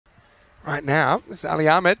Right now, it's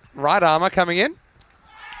A.Ahmed, right armour coming in.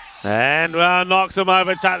 And knocks him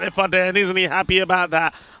over, tap left foot down. Isn't he happy about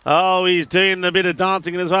that? Oh, he's doing a bit of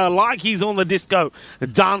dancing as well, like he's on the disco. The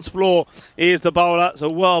dance floor is the bowler.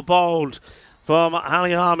 So well bowled from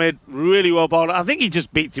A.Ahmed, really well bowled. I think he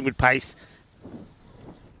just beats him with pace.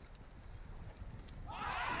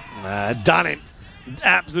 Done him.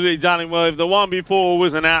 Absolutely done him well. If the one before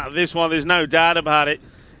wasn't out, this one, there's no doubt about it.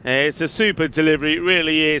 It's a super delivery. It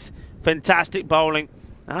really is. Fantastic bowling.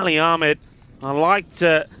 A.Ahmed, I liked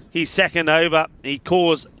his second over. He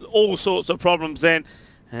caused all sorts of problems then,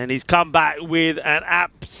 and he's come back with an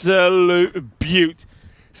absolute beaut.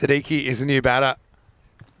 Siddiqui is a new batter.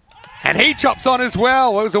 And he chops on as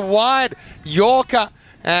well. It was a wide Yorker,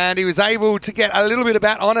 and he was able to get a little bit of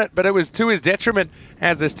bat on it, but it was to his detriment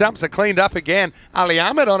as the stumps are cleaned up again.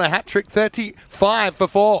 A.Ahmed on a hat-trick, 35 for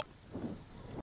 4.